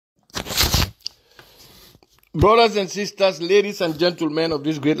Brothers and sisters, ladies and gentlemen of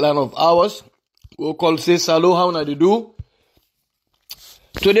this great land of ours, we'll call say hello, how na they do?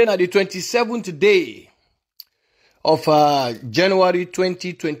 Today na the 27th day of January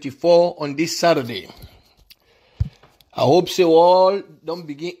 2024 on this Saturday. I hope say all don't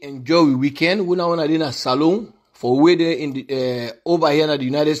begin enjoy the weekend. We now in a salon for weather in the over here in the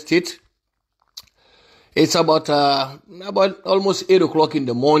United States. It's about almost 8 o'clock in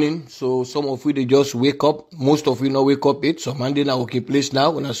the morning. So some of you they just wake up. Most of you not wake up it. So Monday now okay place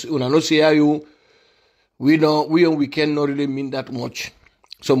now. When I not say how you we on weekend not really mean that much.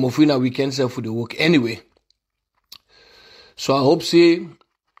 Some of you now weekend self for the work anyway. So I hope say we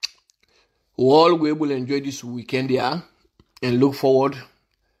all will able to enjoy this weekend here and look forward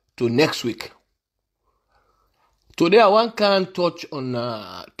to next week. Today I want to touch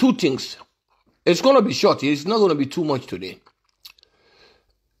on two things. It's going to be short. It's not going to be too much today.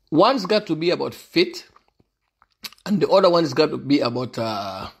 One's got to be about faith, and the other one's got to be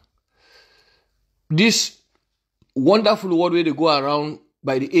about this wonderful word where they go around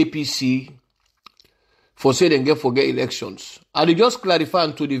by the APC for say they forget elections. I'll just clarify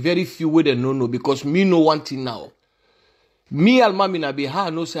to the very few where they know because me know one thing now. Me Alimamy Nabay, how I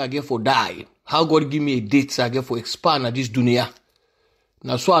know say I get for die. How God give me a date so I get for expand at this dunya.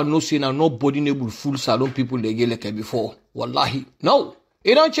 Now, so I know say now nobody able to fool salon people they get like before. Wallahi. No.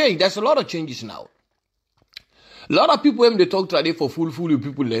 It don't change. There's a lot of changes now. A lot of people when they talk today for fool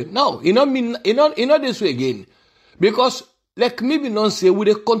people there. No, you know this way again. Because like maybe non say we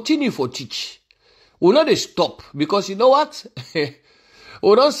they continue for teach. We not they stop. Because you know what? We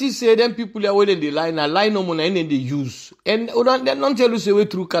don't see say them people are waiting the line, a line no more and they use. And they don't tell you say way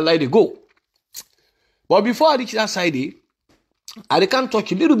through can lie they go. But before I reach that side, I can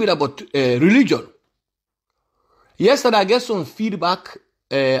talk a little bit about religion. Yesterday, I get some feedback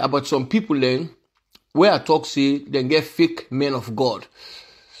about some people then, where I talk say they get fake men of God.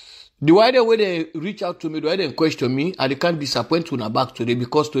 The way they reach out to me, the way they question me, I can't disappoint you back today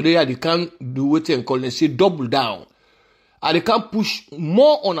because today I can't do what and call and say double down. I can't push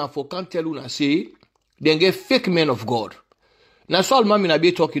more on and for can't tell you and say they get fake men of God. Now, so Alimamy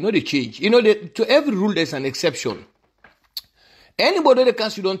Nabay talking, they change. To every rule there's an exception. Anybody that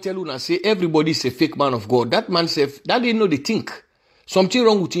can don't tell you and say everybody is a fake man of God. That man say that they know they think. Something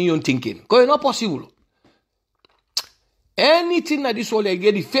wrong with your thinking. Because it's not possible. Anything that this world I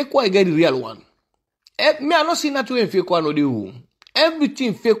get the fake one, I get the real one. Me I not see that way fake one or the who.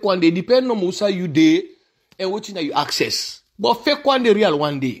 Everything fake one they depend on Musa you day and what you access. But fake one the real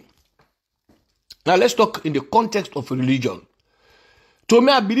one day. Now let's talk in the context of religion. To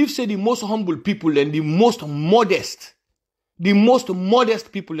me, I believe say the most humble people and the most modest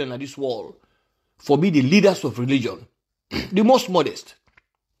people in this world for be the leaders of religion. The most modest.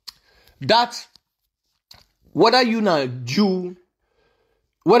 That whether you're a Jew,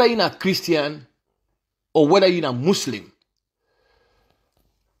 whether you're a Christian, or whether you're a Muslim.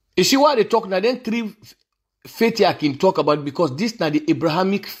 You see why they talk now? Then three faith I can talk about because this now the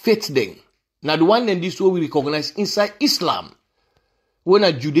Abrahamic faith then. Now the one in this way we recognize inside Islam. When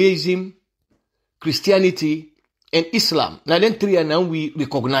a Judaism, Christianity, and Islam. Now then three and now we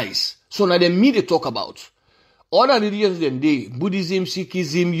recognize. So now then me they talk about. Other religions than they, Buddhism,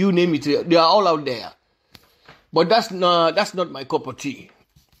 Sikhism, you name it, they are all out there. But that's not my cup of tea.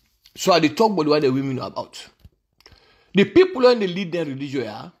 So I they talk about what the women know about. The people when they lead their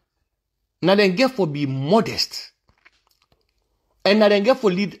religion, now then get for be modest. And now then get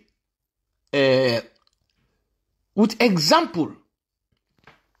for lead with example.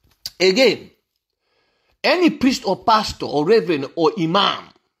 Again, any priest or pastor or reverend or imam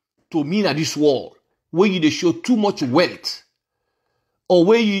to me in this world where you they show too much wealth or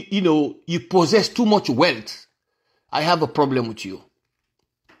where you possess too much wealth, I have a problem with you.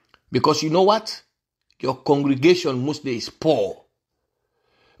 Because you know what? Your congregation mostly is poor.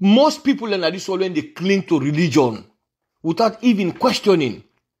 Most people in this world when they cling to religion without even questioning,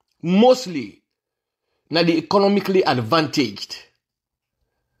 mostly now they economically advantaged.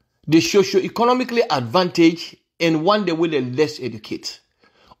 They socio-economically advantaged and one they will less educate.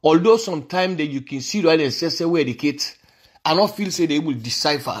 Although sometimes that you can see that and say we educate and not feel say they will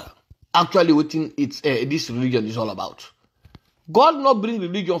decipher actually what this religion is all about. God not bring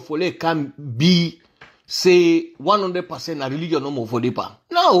religion for they can be say 100% a religion no more for the pa.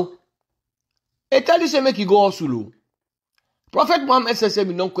 No. It tell you say make you go Osulu. Prophet Muhammad says,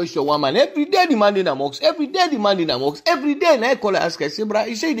 "Me don't question one man. Every day demanding a mosque. Every day demanding a mosque. Every day, and I call ask. I say, bro,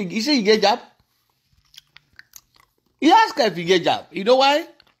 he say he get job. He ask if he get job. You know why?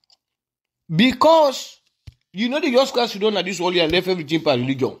 Because you know the just class you don't have this all year left everything for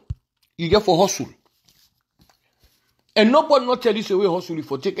religion. You get for hustle. And nobody not tell you say we hustle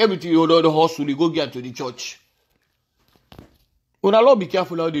for take everything you the hustle, you go get to the church. When Allah be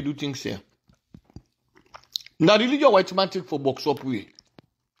careful how they do things here. Now religion white man take for box up way.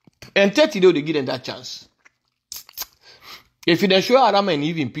 And 30 days they give them that chance. If you then show Adam and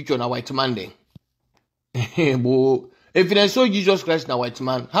Eve in picture on a white man then. If you then show Jesus Christ in a white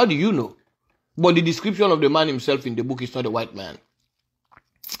man, how do you know? But the description of the man himself in the book is not a white man.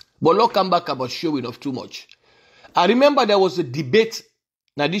 But Lord come back about showing of too much. I remember there was a debate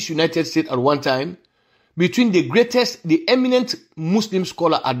in this United States at one time between the eminent Muslim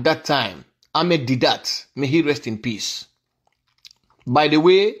scholar at that time, Ahmed Didat. May he rest in peace. By the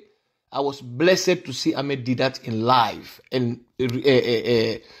way, I was blessed to see Ahmed Didat in live and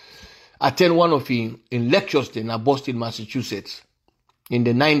attend one of him in lectures in Boston, Massachusetts in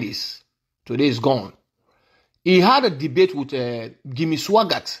the 90s. Today is gone. He had a debate with Jimmy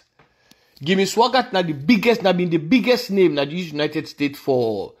Swaggart. Jimmy Swaggart now been the biggest name in the United States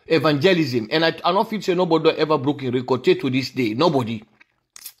for evangelism. And I don't feel say nobody ever broke a record to this day. Nobody.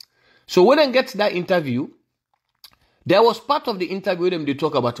 So when I get to that interview, there was part of the interview where they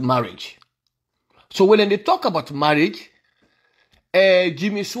talk about marriage. So when they talk about marriage,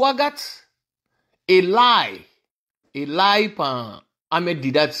 Jimmy Swaggart, a lie pan Ahmed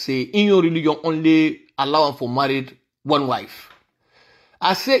Didat say, in your religion only allow for married one wife.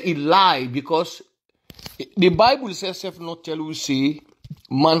 I say a lie because the Bible says self not tell you say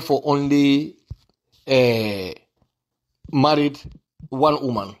man for only married one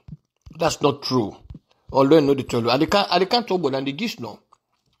woman. That's not true. Although I know they tell you. I can't talk about the gist no.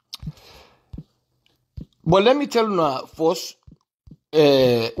 But let me tell you now first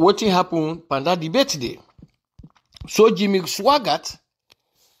what happened on that debate day. So Jimmy Swaggart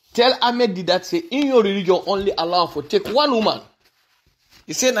tell Ahmed Didat say in your religion only allow for take one woman.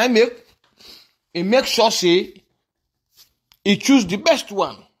 He said I make sure say he choose the best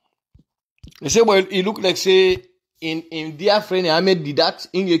one. They say well he look like say in dear friend Ahmed Didat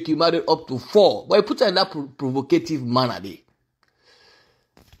he married up to 4. But he put it in that provocative manner there.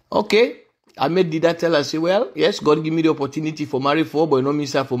 Okay. Ahmed Didat tell us say well yes God give me the opportunity for marry 4 but no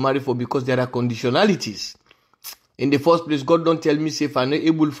means for marry 4 because there are conditionalities. In the first place, God don't tell me say if I'm not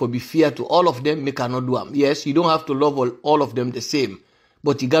able to be fair to all of them, make I not do them. Yes, you don't have to love all of them the same.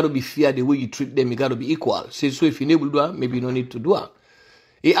 But you got to be fair the way you treat them. You got to be equal. Say so if you're able to do them, maybe you don't need to do them.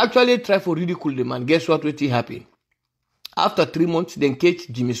 He actually tried for ridicule the man. Guess what happened? After 3 months, they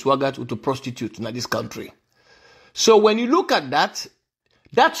engaged Jimmy Swaggart with a prostitute in this country. So when you look at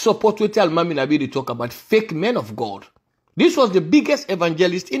that support with Alimamy Nabay they talk about fake men of God. This was the biggest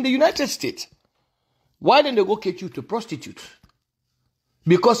evangelist in the United States. Why didn't they go catch you to prostitute?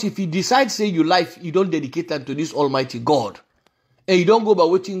 Because if you decide, say, your life, you don't dedicate them to this Almighty God, and you don't go by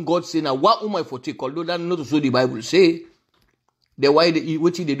waiting God say, now, what am I for take? Although that's not so the Bible say, then what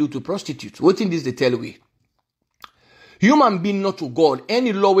they do to prostitutes? What in this they tell we? Human being not to God.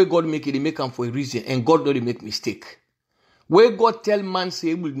 Any law where God make it, they make them for a reason, and God don't make mistake. Where God tell man,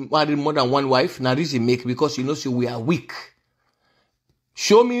 say, will marry more than one wife, now reason make, because you know, say, we are weak.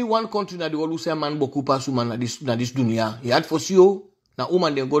 Show me one country that the world say man boku pasu man na this dunya. He had for you na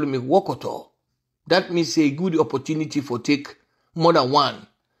woman then go to make work at all. That means a good opportunity for take more than one.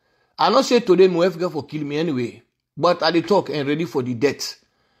 I not say today no wife for kill me anyway, but I dey talk and ready for the death.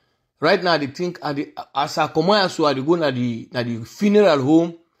 Right now I think as I come out so I go na the funeral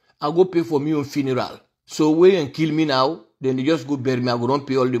home, I go pay for me own funeral. So wait and kill me now, then they just go bury me. I go don't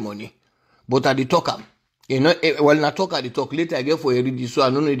pay all the money, but I dey talk am. You know, well, not talk at the talk later. I get for a ready, so I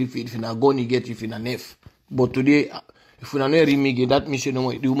don't know if you are going to get if in a nef. But today, if you are not ready, that means you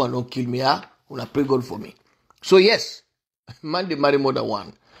know the woman don't kill me. Una pray God for me. So yes, man they marry more than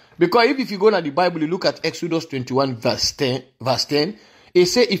one. Because if you go to the Bible, you look at Exodus 21 verse 10. It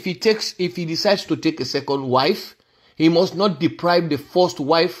say if he decides to take a second wife, he must not deprive the first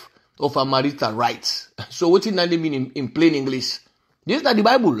wife of her marital rights. So what does that mean in plain English? This is not the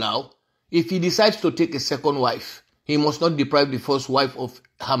Bible now. If he decides to take a second wife, he must not deprive the first wife of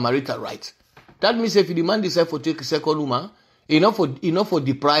her marital rights. That means if the man decides to take a second woman, enough for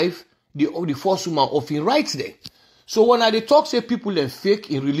deprive the first woman of her rights there. So when I talk, say people are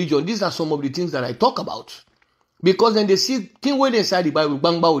fake in religion, these are some of the things that I talk about. Because then they see thing where they inside the Bible,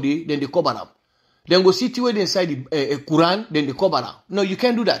 bang bang, then they cover them. Then go see thing where they inside the Quran, then they cover them. No, you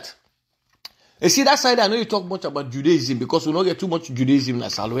can't do that. You see that side, I know you talk much about Judaism because we don't get too much Judaism in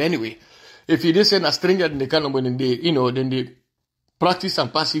Salo anyway. If you say a stranger, then they kind of when then they practice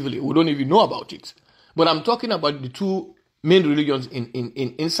and passively, we don't even know about it. But I'm talking about the two main religions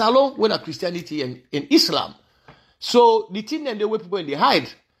in Salo, whether Christianity and Islam. So the thing that they way people they hide.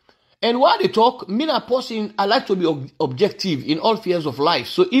 And while they talk, me a person, I like to be objective in all spheres of life.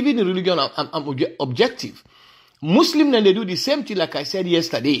 So even in religion, I'm objective. Muslim, then they do the same thing like I said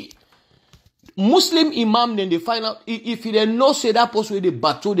yesterday. Muslim imam, then they find out, if they know say that person they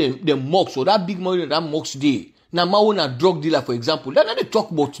battle the mosque, or that big money that mosque day. Now, a drug dealer, for example, then they talk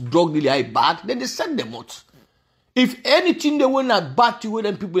about drug dealer is bad, then they send them out. If anything they want not bad to what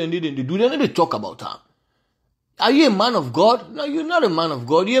them people and they do, then they talk about her. Are you a man of God? No, you're not a man of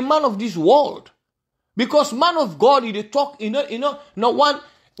God. You're a man of this world. Because man of God, they talk, not one,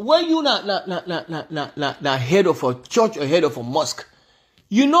 when you not head of a church or head of a mosque,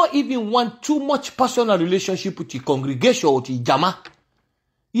 you not even want too much personal relationship with your congregation or with your jama.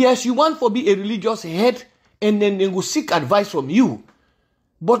 Yes, you want to be a religious head, and then they will seek advice from you.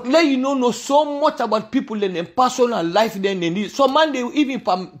 But let you know so much about people and their personal life then they need. So man, they even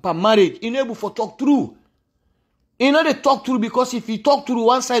per marriage, able to talk through. They talk through, because if you talk through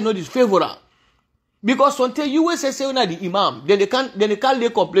one side, not is favorable. Because until you will say the imam, then they can't lay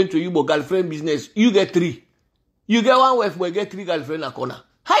complaint to you about girlfriend business. You get 3. You get 1 wife, but get 3 girlfriend a corner.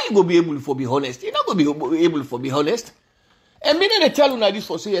 How you gonna be able to be honest? You're not gonna be able to be honest. And me they tell you this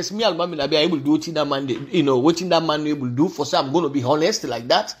for say yes, me Alimamy Nabay able to do what that man, what that man able to do for say I'm gonna be honest like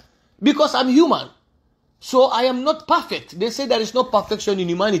that. Because I'm human. So I am not perfect. They say there is no perfection in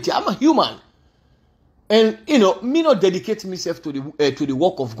humanity. I'm a human. And, me not dedicate myself to the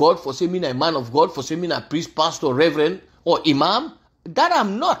work of God, for say me a man of God, for say me a priest, pastor, reverend, or imam. That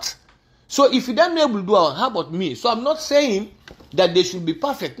I'm not. So if you don't able to do it, how about me? So I'm not saying that they should be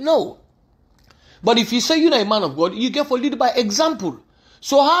perfect. No. But if you say you're a man of God, you get for lead by example.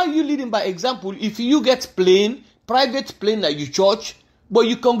 So how are you leading by example if you get private plane like your church, but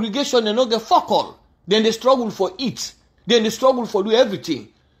your congregation they not get fuck all? Then they struggle for it. Then they struggle for do everything.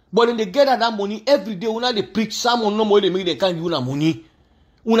 But then they get that money every day. When they preach someone no more, they make them can't give them money.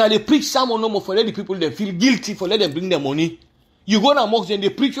 When they preach someone no more, for let the people they feel guilty for let them bring them money. You go to mosque and they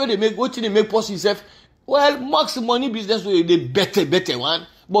preach where they make what they make post himself. Well, mosque money business they better one.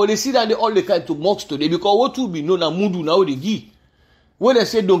 But they see that they all the kind to mosque today because what will be known as mudu now they give. When they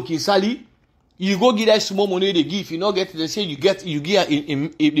say donkey sally, you go give that small money they give. If you not get it, they say you give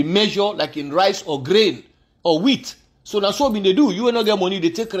in measure like in rice or grain or wheat. So that's what they do. You will not get money, they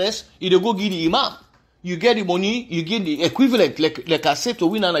take rest, you go give the imam. You get the money, you get the equivalent, like I said to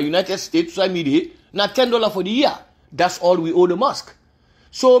win in the United States, so I mean, now $10 for the year. That's all we owe the mosque.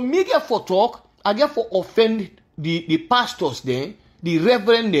 So me get for talk, I get for offend the pastors there, the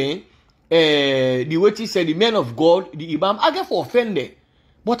reverend there, the what he said, the men of God, the imam, I get for offend them.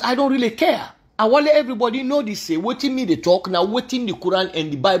 But I don't really care. I want let everybody know this say, what me they talk, now what in the Quran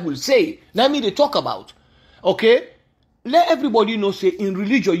and the Bible say, now me they talk about. Okay? Let everybody know, say, in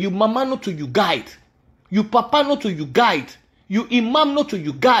religion, you mama not to you guide. You papa not to you guide. You imam not to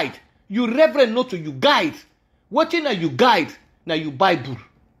you guide. You reverend not to you guide. What in you guide? Now you Bible.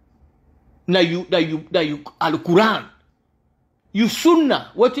 Now you Al-Quran. You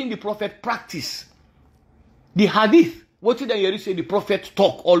Sunnah. What in the prophet practice? The hadith. What in you say the prophet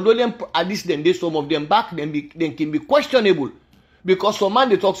talk? Although them hadith then they some of them back, then can be questionable. Because some man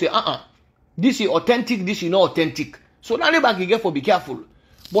they talk say, this is authentic, this is not authentic. So now you get for be careful.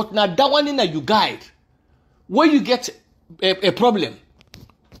 But now that one in that you guide, where you get a problem,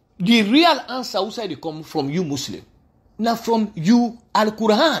 the real answer outside they come from you Muslim. Now from you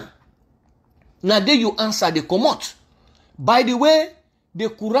Al-Quran. Now there you answer they come out. By the way, the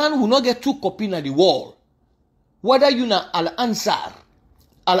Quran will not get 2 copies on the wall. Whether you na Al-Ansar,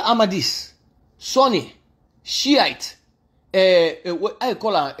 Al-Ahmadis, Sunni, Shiite, what I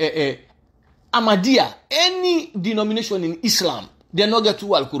call Ahmadiyya, any denomination in Islam, they not get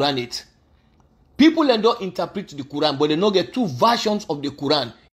 2 Al-Quran it. People don't interpret the Quran, but they not get 2 versions of the Quran.